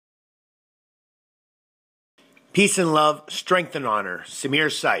Peace and love, strength and honor.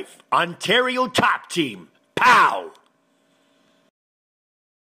 Seif, Ontario top team. Pow!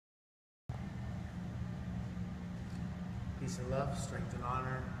 Peace and love, strength and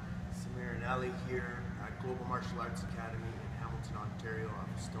honor. Samir and Ali here at Global Martial Arts Academy in Hamilton, Ontario,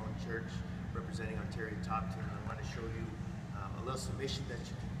 off of Stone Church, representing Ontario top team. I want to show you a little submission that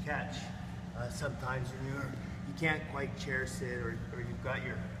you can catch. Sometimes when you can't quite chair sit or you've got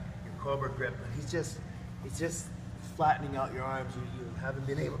your cobra grip, but it's just flattening out your arms. You haven't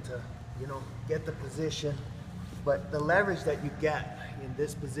been able to, get the position. But the leverage that you get in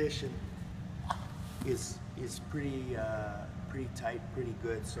this position is pretty tight, pretty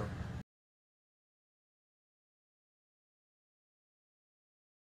good. So.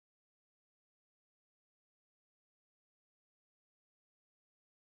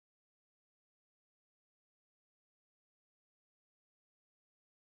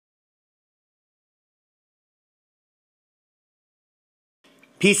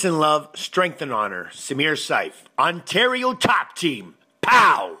 Peace and love, strength and honor. Seif, Ontario top team.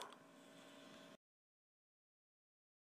 Pow!